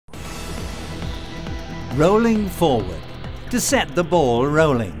Rolling forward, to set the ball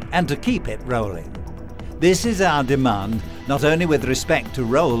rolling and to keep it rolling. This is our demand not only with respect to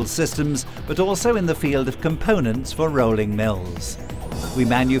roll systems but also in the field of components for rolling mills. We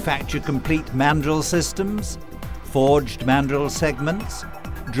manufacture complete mandrel systems, forged mandrel segments,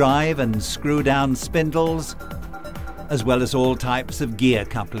 drive and screw down spindles, as well as all types of gear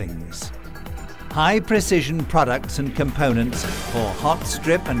couplings. High precision products and components for hot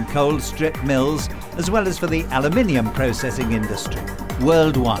strip and cold strip mills, as well as for the aluminium processing industry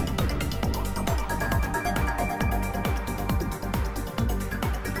worldwide.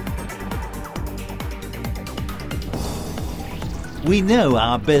 We know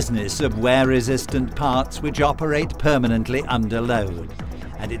our business of wear-resistant parts which operate permanently under load,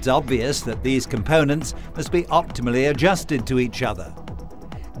 and it's obvious that these components must be optimally adjusted to each other.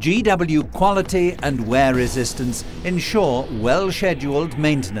 GW quality and wear resistance ensure well-scheduled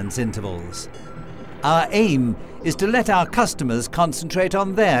maintenance intervals. Our aim is to let our customers concentrate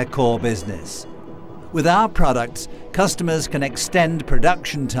on their core business. With our products, customers can extend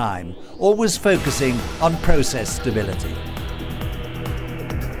production time, always focusing on process stability.